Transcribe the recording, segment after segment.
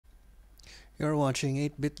You're watching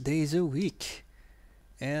 8-Bit Days a Week,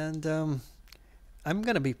 and I'm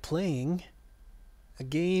gonna be playing a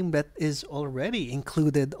game that is already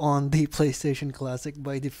included on the PlayStation Classic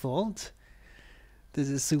by default. This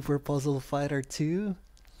is Super Puzzle Fighter 2,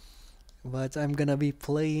 but I'm gonna be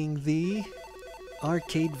playing the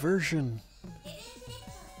arcade version.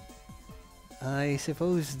 I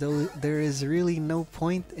suppose though there is really no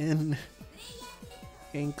point in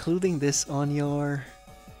including this on your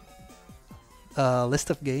list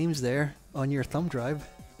of games there on your thumb drive.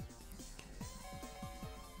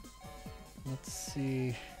 Let's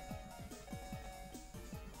see.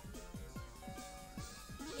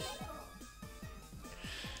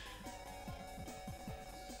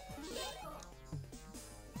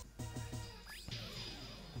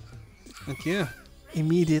 But yeah,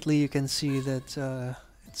 immediately you can see that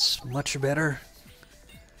it's much better.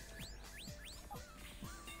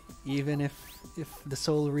 Even if the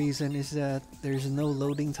sole reason is that there's no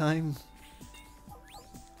loading time.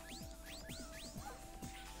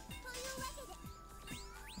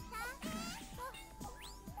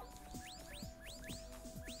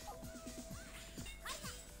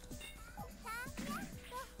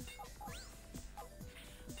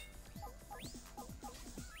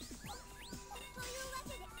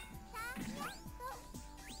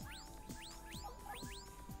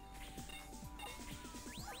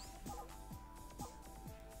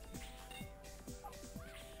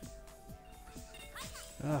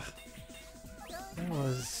 Ugh, that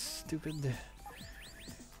was stupid.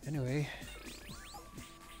 Anyway.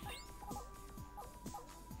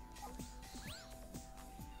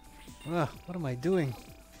 Ugh, what am I doing?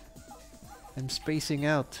 I'm spacing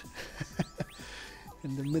out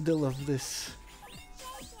in the middle of this.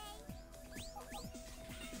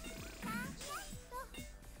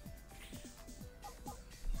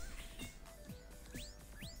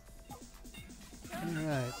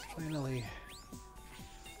 Alright, finally.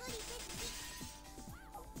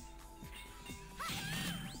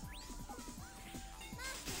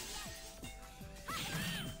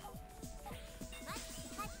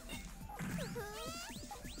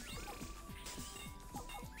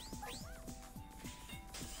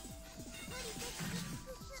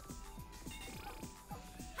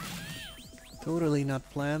 Totally not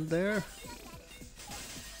planned there.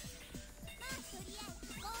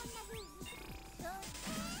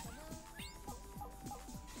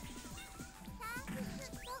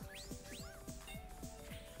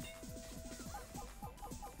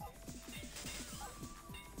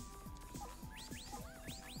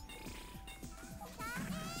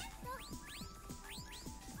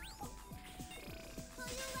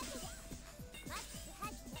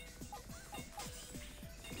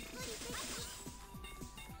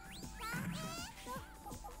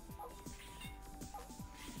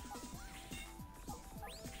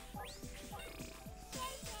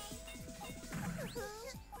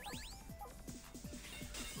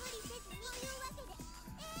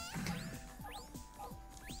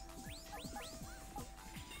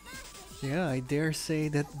 Yeah, I dare say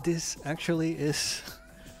that this actually is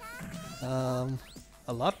a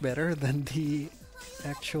lot better than the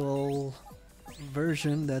actual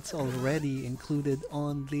version that's already included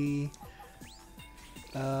on the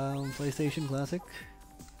PlayStation Classic.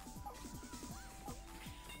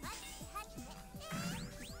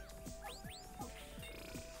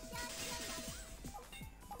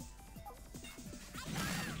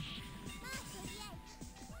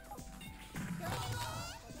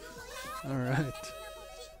 Alright.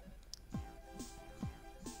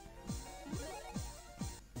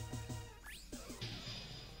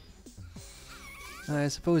 I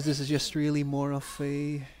suppose this is just really more of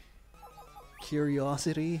a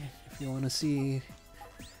curiosity if you want to see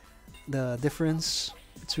the difference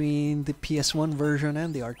between the PS1 version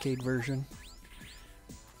and the arcade version.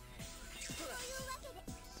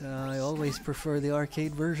 I always prefer the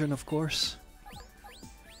arcade version, of course.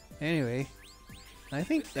 Anyway, I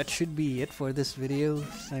think that should be it for this video.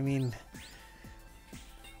 I mean,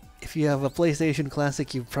 if you have a PlayStation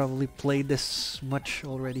Classic, you've probably played this much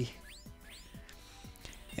already.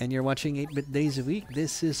 And you're watching 8-Bit Days a Week.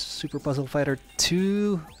 This is Super Puzzle Fighter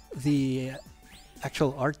 2, the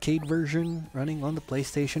actual arcade version running on the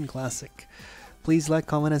PlayStation Classic. Please like,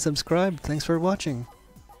 comment, and subscribe. Thanks for watching.